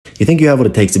You think you have what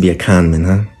it takes to be a con man,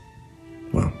 huh?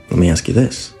 Well, let me ask you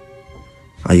this.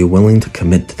 Are you willing to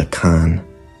commit to the con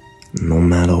no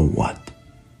matter what?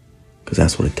 Because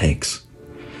that's what it takes.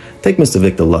 Take Mr.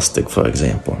 Victor Lustig, for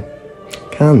example.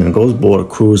 Conman goes aboard a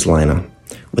cruise liner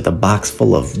with a box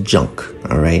full of junk,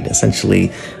 all right?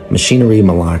 Essentially, machinery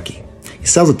malarkey. He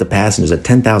sells it to passengers at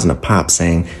 $10,000 a pop,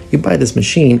 saying, you buy this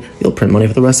machine, you'll print money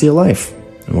for the rest of your life.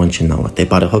 And once you know it, they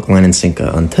bought a hook, line, and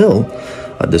sinker until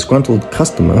a disgruntled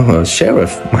customer, a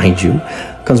sheriff, mind you,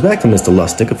 comes back to Mr.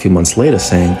 Lustig a few months later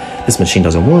saying, this machine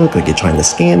doesn't work, like you're trying to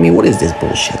scam me, what is this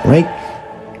bullshit, right?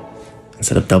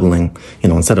 Instead of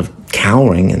instead of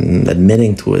cowering and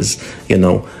admitting to his,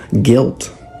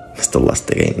 guilt, Mr.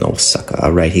 Lustig ain't no sucker,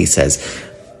 all right? He says,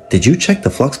 did you check the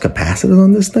flux capacitor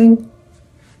on this thing?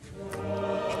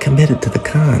 He committed to the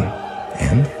con,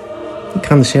 and he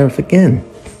conned the sheriff again.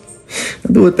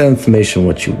 Now do with that information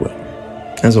what you will.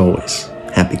 As always,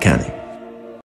 happy conning.